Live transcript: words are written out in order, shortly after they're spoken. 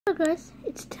progress,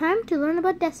 it's time to learn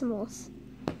about decimals.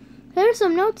 Here are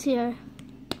some notes here.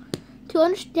 To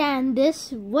understand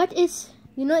this, what is,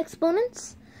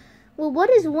 exponents? Well, what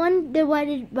is 1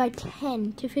 divided by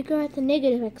 10 to figure out the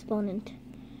negative exponent?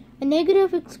 A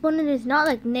negative exponent is not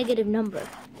like negative number.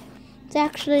 It's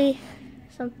actually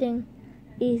something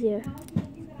easier.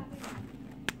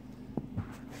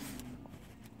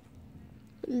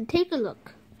 Take a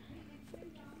look.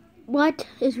 What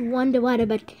is 1 divided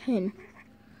by 10?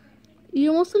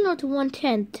 You also know it's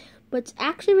 1/10, but it's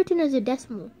actually written as a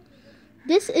decimal.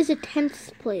 This is a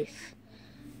tenths place.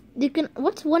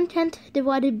 What's 1/10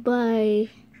 divided by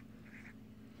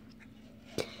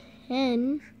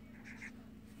 10?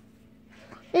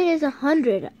 It is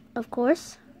 100, of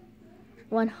course.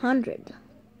 100.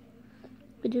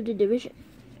 We do the division.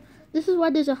 This is why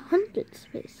there's a hundredths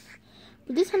place.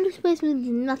 But this hundredths place means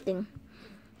nothing.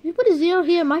 If you put a 0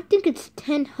 here, you might think it's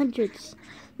 10 hundredths.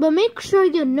 But make sure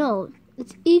you know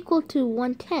it's equal to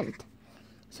 1/10.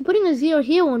 So putting a 0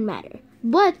 here won't matter.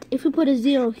 But if you put a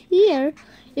 0 here,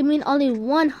 it means only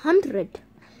 100.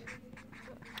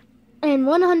 And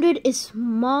 100 is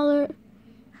smaller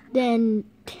than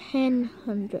 10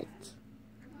 hundredths.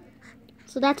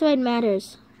 So that's why it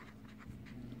matters.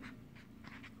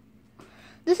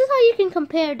 This is how you can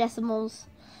compare decimals.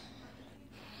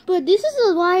 But this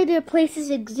is why their places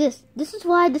exist. This is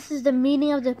why this is the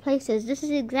meaning of the places. This is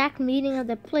the exact meaning of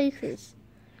the places.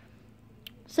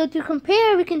 So to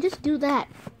compare, we can just do that,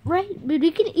 right? But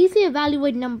we can easily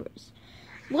evaluate numbers.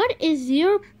 What is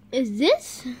 0? Is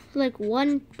this like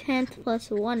 1/10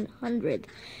 plus 100?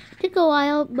 Take a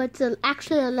while, but it's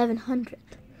actually 1100.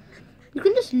 You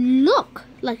can just look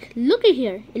at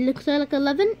here. It looks like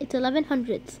 11. It's 11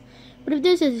 hundredths. But if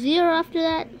there's a 0 after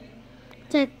that,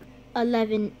 it's like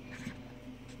 11.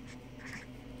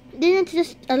 Then it's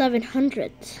just 11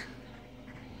 hundredths.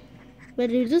 But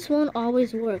this won't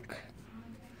always work.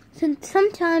 So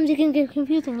sometimes it can get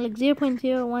confusing, like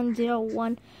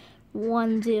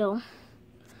 0.010110.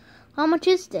 How much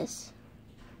is this?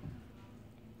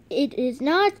 It is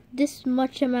not this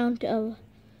much amount of,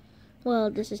 well,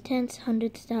 this is tens,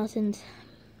 hundreds, thousands,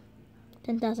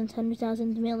 10,000s,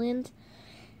 100,000s, millions.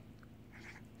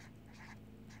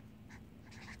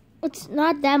 It's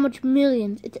not that much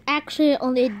millions. It's actually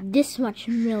only this much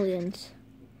millions.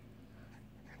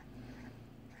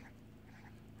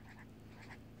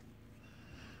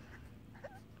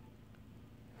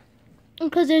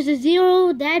 Because there's a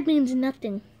 0, that means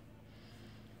nothing.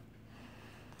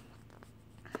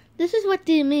 This is what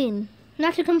they mean.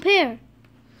 Not to compare.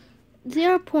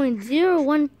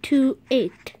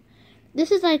 0.0128. This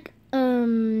is like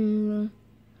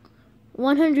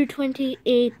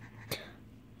 128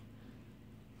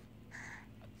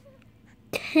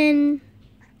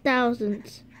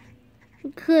 10,000s.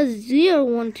 Because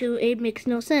 0.128 makes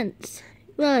no sense.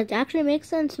 Well, it actually makes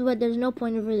sense, but there's no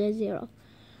point over the 0.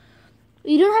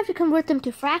 You don't have to convert them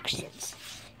to fractions.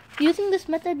 Using this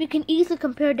method, we can easily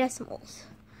compare decimals.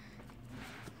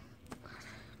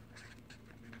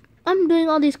 I'm doing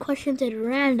all these questions at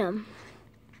random.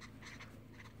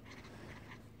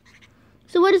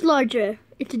 So what is larger?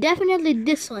 It's definitely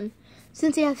this one,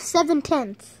 since you have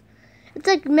 7/10. It's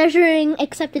like measuring,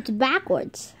 except it's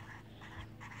backwards.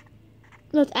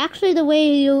 No, it's actually the way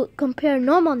you compare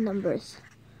normal numbers.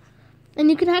 And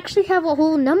you can actually have a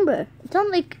whole number. It's not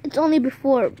like it's only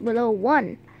below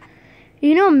 1.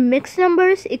 Mixed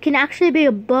numbers, it can actually be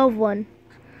above 1.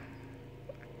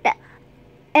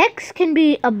 X can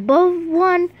be above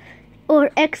 1,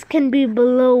 or X can be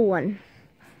below 1.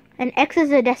 And X is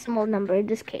a decimal number in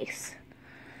this case.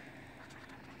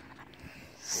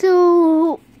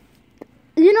 So,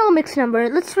 mixed number.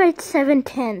 Let's write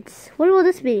 7/10. What will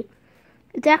this be?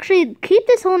 It's actually, keep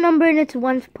this whole number in its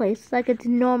ones place, like its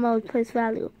normal place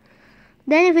value.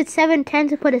 Then if it's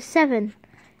 7/10, put a 7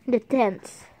 in the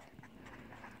tenths.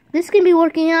 This can be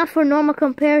working out for normal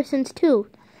comparisons too.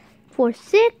 For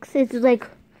 6, it's like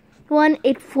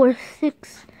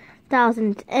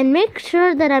 1,846,000. And make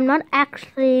sure that I'm not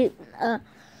actually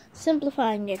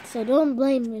simplifying it, so don't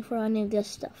blame me for any of this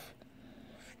stuff.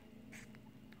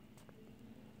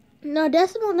 Now,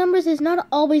 decimal numbers is not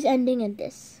always ending in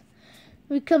this.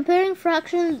 We're comparing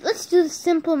fractions. Let's do the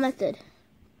simple method.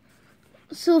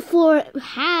 So for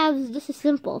halves, this is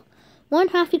simple.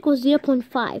 1/2 equals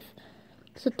 0.5.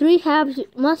 So 3 halves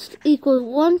must equal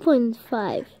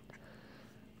 1.5.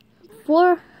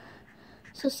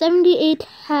 So 78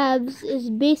 halves is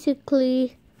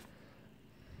basically,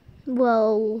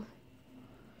 well,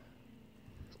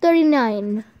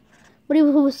 39. But if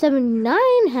it was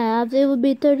 79 halves, it would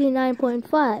be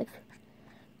 39.5.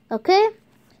 Okay?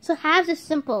 So halves is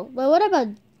simple. But what about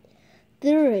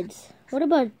thirds. What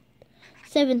about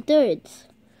 7 thirds?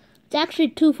 It's actually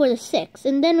 2 4 to 6.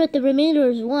 And then with the remainder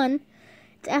is 1,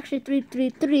 it's actually 3 3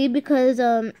 3 because,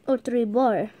 or 3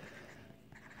 bar.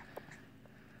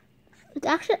 It's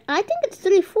actually, I think it's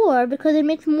 3 4 because it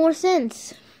makes more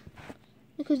sense.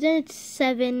 Because then it's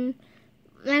 7.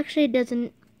 Actually, it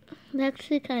doesn't. It's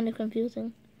actually kind of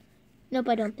confusing. Nope,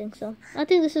 I don't think so. I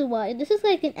think this is why. This is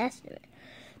like an estimate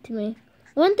to me.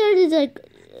 1 third is like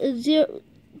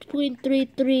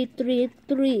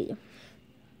 0.3333.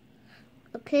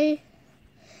 Okay?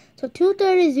 So 2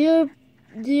 thirds is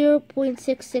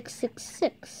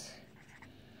 0.6666.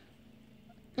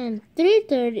 And 3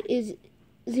 thirds is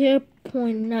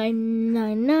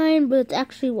 0.999, but it's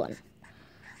actually 1.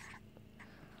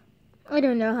 I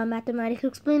don't know how mathematics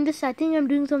explain this. I think I'm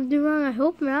doing something wrong. I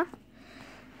hope not.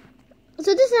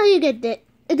 So this is how you get it.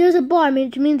 There's a bar,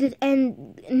 which means it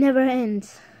never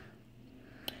ends.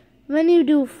 When you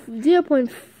do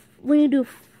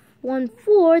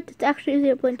 1/4, it's actually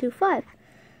 0.25.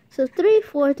 So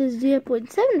 3/4 is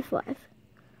 0.75.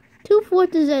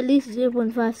 2/4 is at least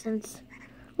 0.5 cents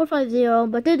or 50,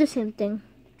 but they're the same thing.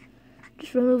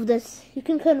 Just remove this. You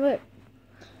can convert.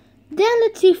 Then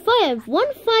let's see 5.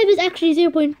 1/5 is actually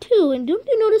 0.2, and don't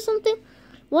you notice something?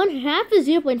 1/2 is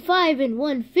 0.5 and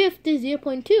 1/5 is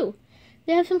 0.2.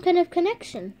 They have some kind of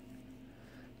connection.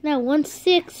 Now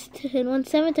 1/6 and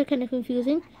 1/7 are kind of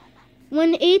confusing.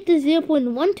 1/8 is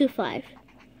 0.125.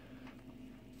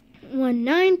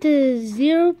 1/9 is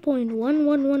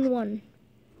 0.1111.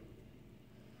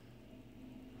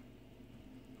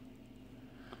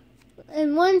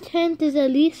 And 1/10 is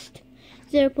at least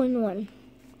 0.1.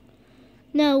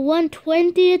 Now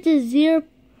 1/20 is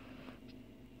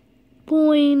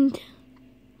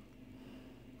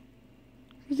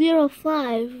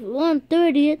 0.05.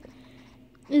 1/30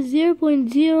 is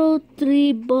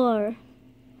 0.03 bar.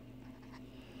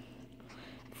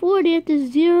 40th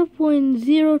is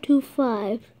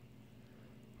 0.025.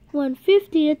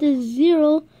 1/50th is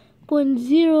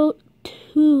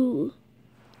 0.02.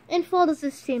 And follows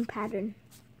the same pattern.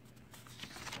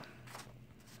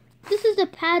 This is the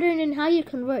pattern in how you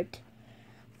convert.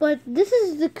 But this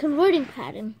is the converting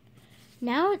pattern.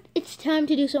 Now it's time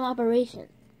to do some operation.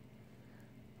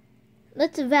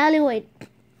 Let's evaluate.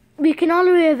 We can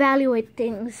already evaluate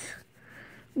things.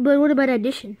 But what about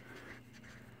addition?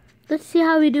 Let's see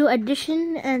how we do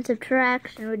addition and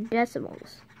subtraction with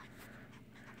decimals.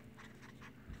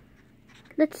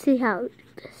 Let's see how we do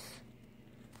this.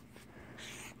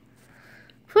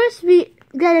 First we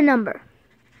get a number.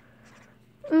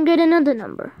 And get another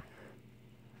number.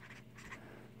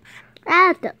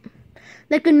 Add them.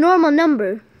 Like a normal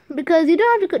number. Because you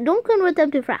don't convert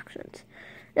them to fractions.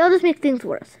 That'll just make things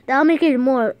worse. That'll make it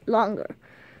more longer.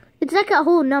 It's like a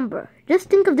whole number. Just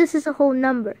think of this as a whole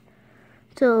number.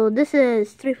 So this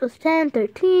is 3 plus 10,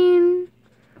 13,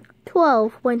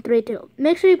 12.32.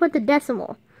 Make sure you put the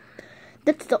decimal.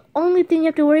 That's the only thing you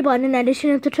have to worry about in addition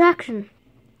and subtraction.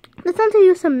 Let's also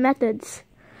use some methods.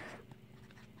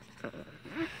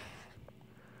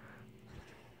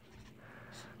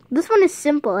 This one is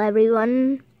simple,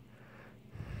 everyone.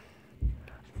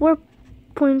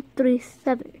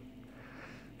 4.37.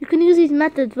 You can use these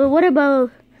methods, but what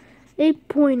about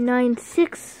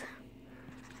 8.96?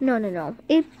 No.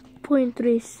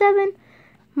 8.37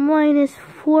 minus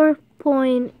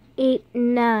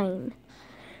 4.89.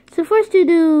 So first you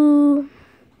do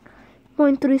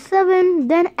 0.37,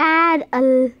 then add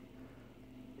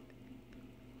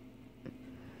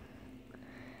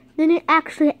then you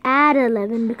actually add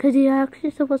 11 because you're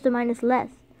actually supposed to minus less.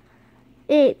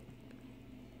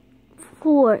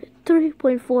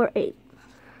 3.48.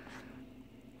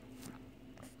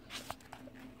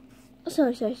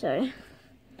 Sorry.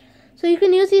 So you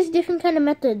can use these different kind of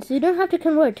methods. You don't have to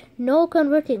convert. No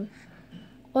converting.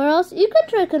 Or else you can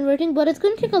try converting, but it's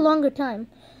going to take a longer time.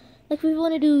 Like if we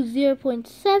want to do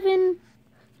 0.7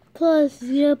 plus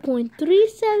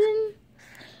 0.37,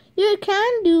 you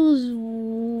can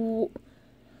do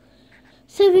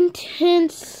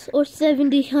 7/10 or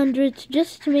 70/100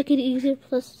 just to make it easier,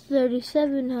 plus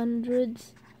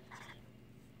 37/100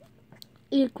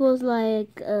 equals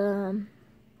like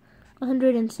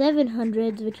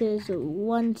 107/100, which is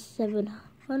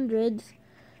 1/700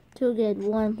 to get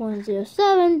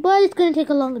 1.07, but it's going to take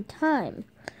a longer time.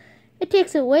 It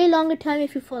takes a way longer time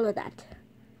if you follow that.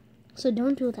 So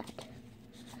don't do that.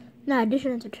 Now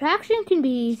addition and subtraction can be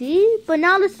easy, but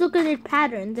now let's look at the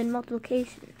patterns in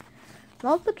multiplication.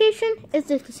 Multiplication is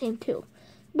just the same too,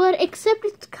 but except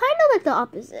it's kind of like the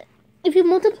opposite. If you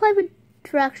multiply with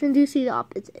fractions, you see the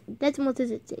opposite. Decimals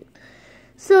is the same.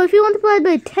 So if you multiply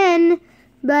by 10,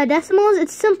 By decimals,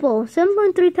 it's simple.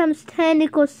 7.3 times 10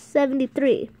 equals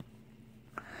 73.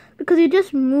 Because you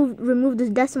just remove this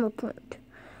decimal point.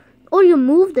 Or you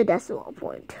move the decimal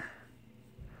point.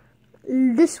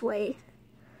 This way.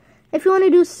 If you want to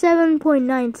do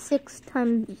 7.96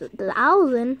 times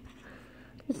 1,000,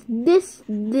 it's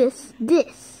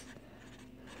this.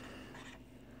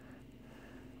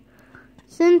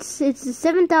 Since it's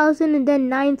 7,000 and then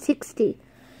 960.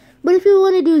 But if you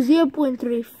want to do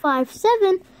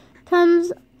 0.357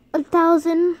 times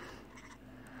 1,000,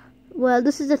 well,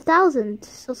 this is 1,000,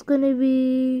 so it's going to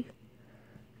be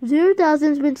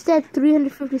 0,000, but instead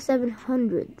 357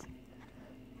 hundredths.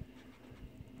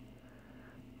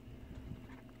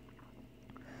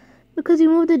 Because you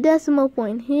move the decimal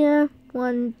point here.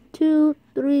 1, 2,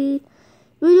 3.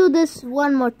 We do this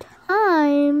one more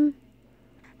time.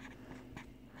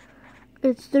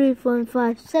 It's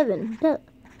 3.57. But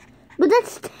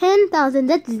that's 10,000.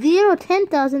 That's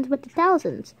 10,000s, but the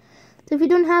thousands. So if you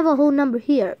don't have a whole number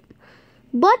here.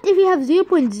 But if you have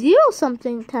 0.0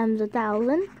 something times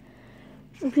 1,000.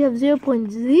 If you have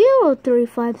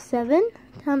 0.0357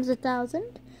 times 1,000.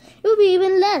 It will be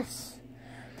even less.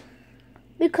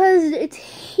 Because it's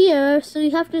here, so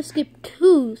you have to skip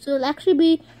 2. So it'll actually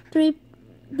be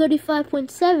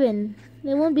 35.7.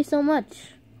 It won't be so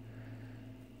much.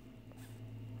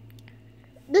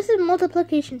 This is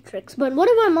multiplication tricks. But what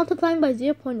if I'm multiplying by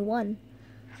 0.1?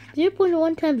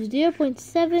 0.1 times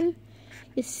 0.7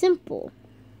 is simple.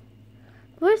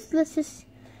 First, let's just...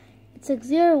 It's like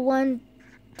 0.1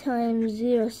 times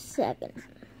 0.7.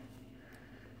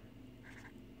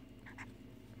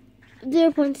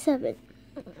 0.7.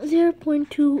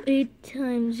 0.28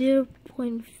 times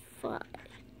 0.5.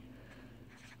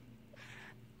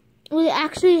 We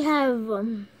actually have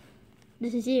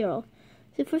this is 0.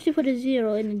 So first you put a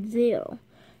 0 and it's 0.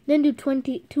 Then do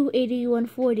 20, 280,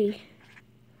 140.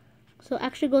 So it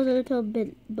actually goes a little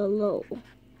bit below.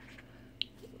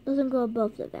 Doesn't go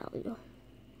above the value.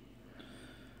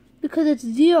 Because it's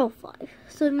 0.5.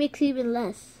 So it makes even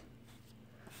less.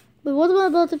 But what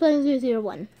about multiplying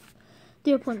 0.1?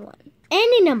 0.1.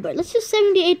 Any number. Let's do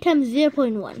 78 times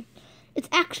 0.1. It's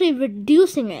actually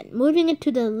reducing it, moving it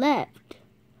to the left.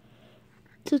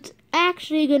 So it's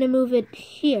actually going to move it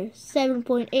here,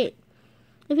 7.8.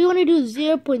 If you want to do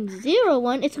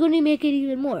 0.01, it's going to make it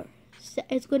even more.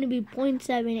 It's going to be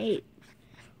 0.78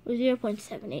 or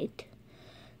 0.78.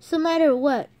 So no matter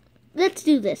what, let's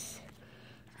do this.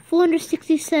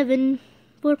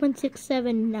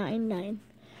 467.99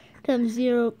 times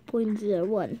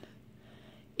 0.01.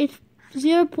 It's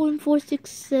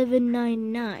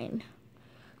 0.46799.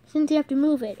 Since you have to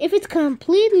move it. If it's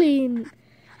completely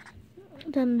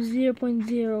times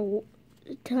 0.0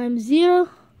 times 0,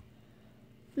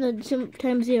 no,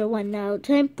 times 0.1 now,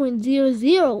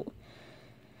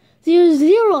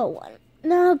 10.00001.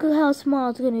 Now look how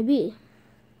small it's going to be.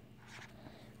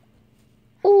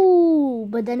 Oh,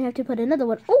 but then you have to put another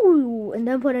one. Oh, and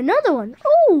then put another one.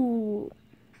 Oh.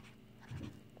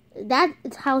 That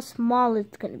is how small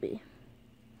it's going to be.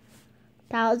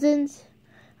 Thousands,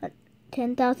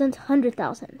 10,000s,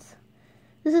 100,000s.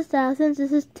 This is thousands,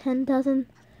 this is 10,000.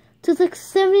 So it's like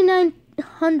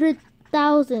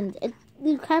 7,900,000.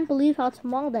 You can't believe how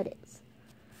small that is.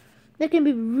 There can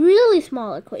be really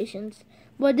small equations.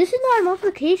 But this is not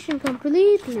multiplication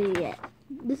completely yet.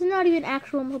 This is not even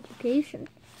actual multiplication.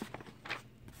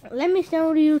 Let me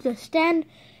show you the standard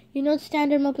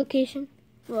multiplication?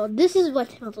 Well, this is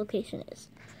what multiplication is.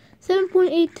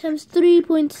 7.8 times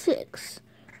 3.6.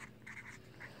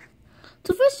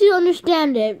 So first you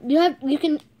understand it.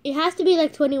 It has to be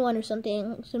like 21 or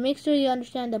something. So make sure you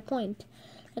understand the point.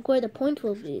 Like where the point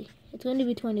will be. It's going to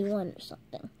be 21 or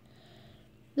something.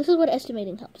 This is what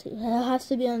estimating helps you. It has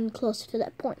to be close to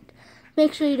that point.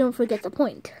 Make sure you don't forget the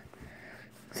point.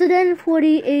 So then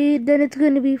 48, then it's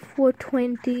going to be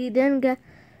 420, then get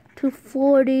to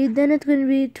 40, then it's going to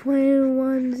be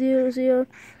 2100.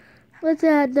 Let's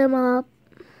add them up.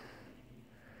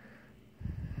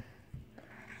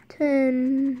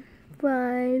 10,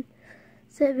 5,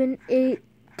 7, 8,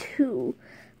 2.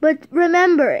 But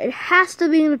remember, it has to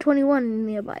be in the 21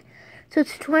 nearby. So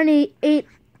it's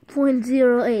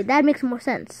 28.08. That makes more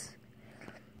sense.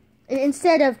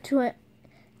 Instead of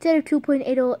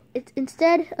 2.80, it's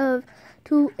instead of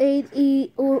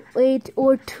 280 or 8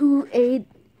 or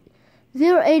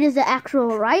 2808 is the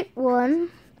actual right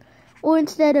one. Or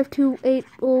instead of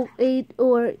 2808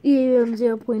 or even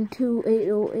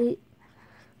 0.2808.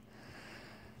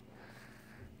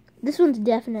 This one's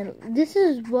definitely,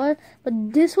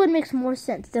 but this one makes more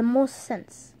sense, the most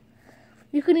sense.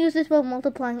 You can use this while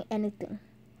multiplying anything.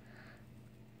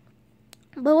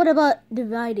 But what about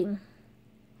dividing?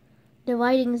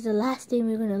 Dividing is the last thing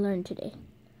we're going to learn today.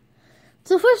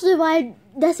 So first, divide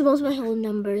decimals by whole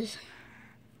numbers.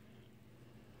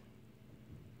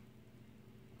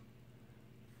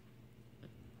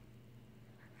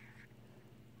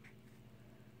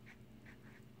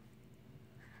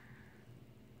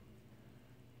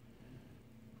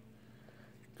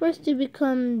 First, to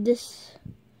become this.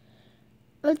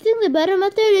 I think the better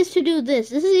method is to do this.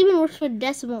 This is even worse for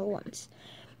decimal ones.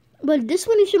 But this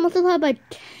one you should multiply by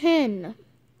 10.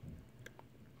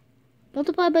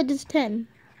 Multiply by this 10.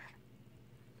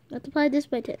 Multiply this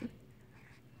by 10.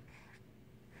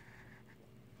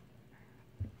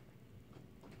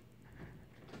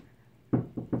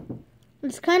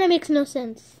 This kind of makes no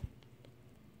sense.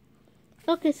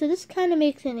 Okay, so this kind of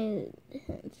makes any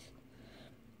sense.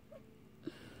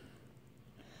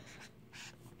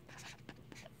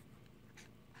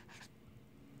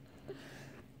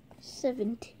 This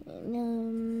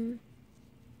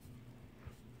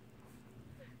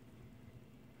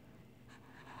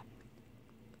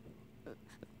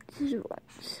is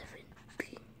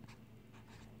 170.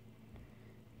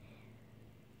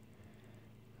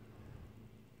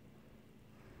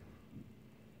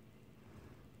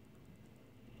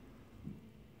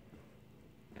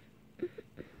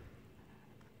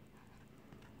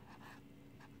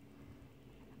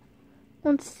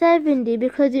 $170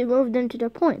 because it moved them to the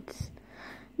points.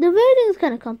 The rating is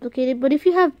kind of complicated, but if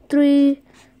you have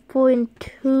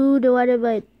 3.2 divided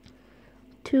by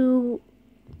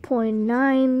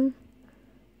 2.9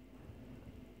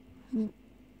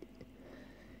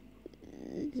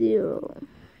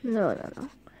 no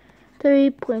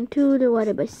 3.2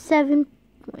 divided by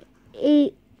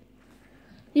 7.8,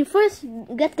 you first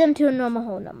get them to a normal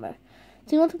whole number.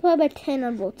 So you multiply by 10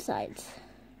 on both sides.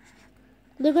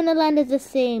 They're going to land as the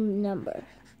same number.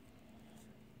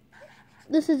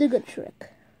 This is a good trick.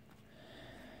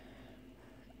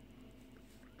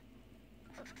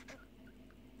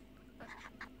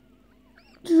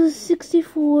 This is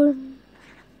 64.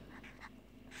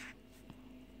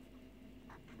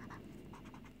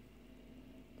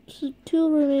 So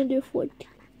 2 remainder 14.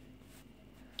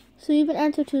 So even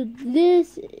answer to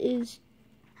this is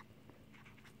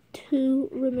 2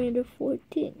 remainder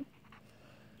 14.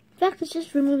 In fact, it's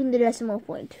just removing the decimal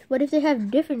point. But if they have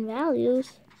different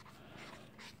values,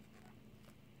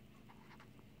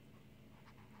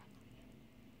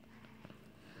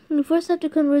 you first have to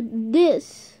convert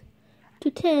this to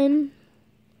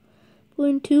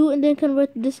 10.2 and then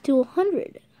convert this to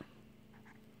 100.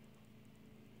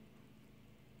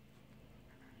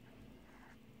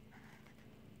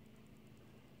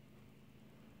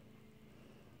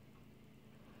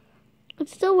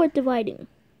 It's still worth dividing.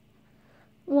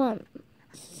 1,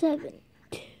 7,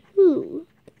 2,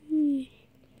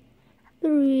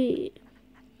 3.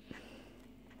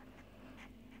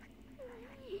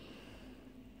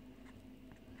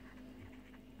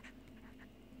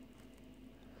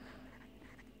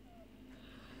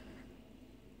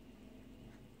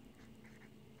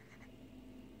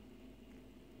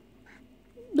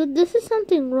 But this is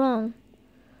something wrong.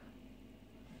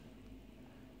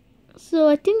 So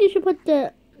I think you should put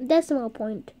the decimal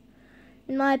point,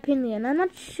 in my opinion. I'm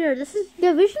not sure.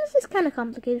 Divisions is kind of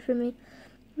complicated for me.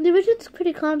 Division's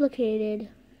pretty complicated.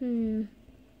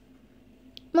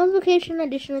 Multiplication,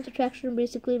 addition, and subtraction are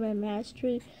basically my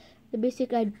mastery. The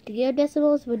basic idea of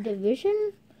decimals, but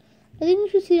division, I think you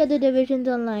should see other divisions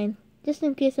online, just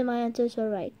in case my answers are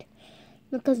right.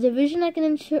 Because division, I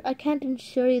can't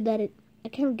ensure you that I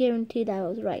can't guarantee that I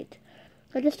was right.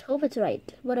 I just hope it's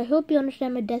right. But I hope you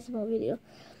understand my decimal video.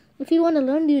 If you want to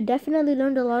learn, you definitely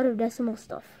learned a lot of decimal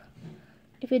stuff.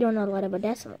 If you don't know a lot about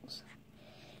decimals.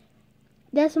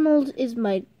 Decimals is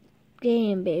my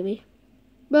game, baby.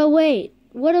 But wait,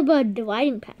 what about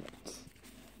dividing patterns?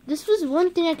 This was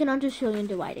one thing I can also show you in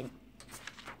dividing.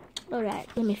 Alright,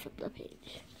 let me flip the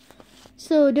page.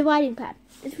 So, dividing patterns.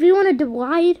 If you want to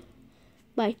divide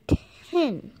by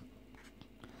 10,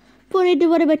 40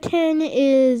 divided by 10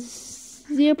 is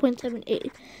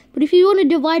 0.78. But if you want to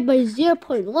divide by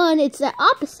 0.1, it's the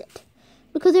opposite.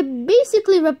 Because they're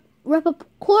basically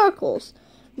reciprocals.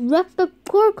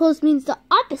 Reciprocals means the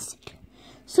opposite.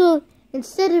 So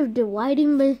instead of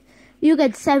dividing by, you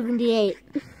get 78.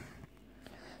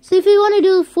 So if you want to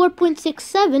do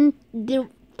 4.67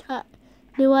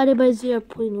 divided by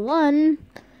 0.1,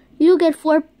 you get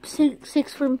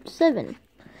 4.6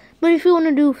 But if you want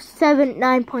to do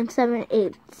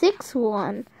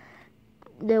 9.7861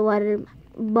 divided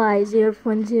by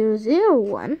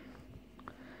 0.001,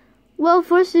 well,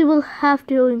 first you will have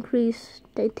to increase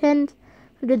by tens,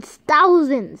 hundreds,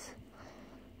 thousands.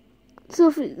 So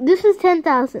this is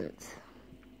 10,000.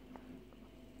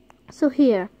 So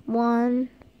here, 1,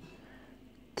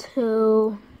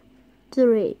 2,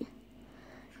 3,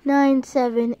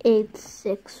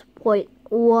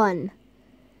 9786.1.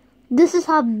 This is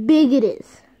how big it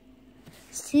is.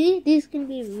 See, these can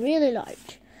be really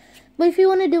large. But if you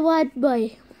want to divide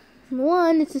by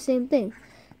 1, it's the same thing.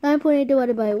 9.8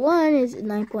 divided by 1 is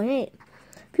 9.8.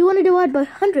 If you want to divide by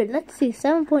 100, let's see,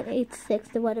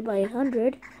 7.86 divided by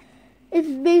 100. It's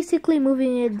basically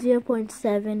moving at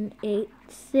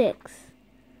 0.786.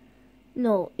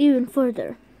 No, even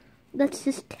further. That's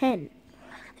just 10.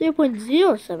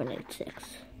 0.0786.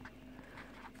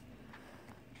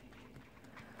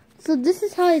 So this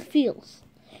is how it feels.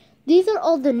 These are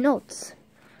all the notes.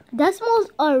 Decimals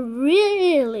are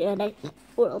really a nice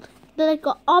world. They're like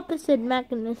an opposite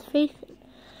magnification.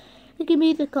 It can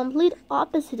be the complete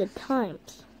opposite at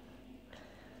times.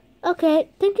 Okay,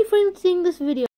 thank you for seeing this video.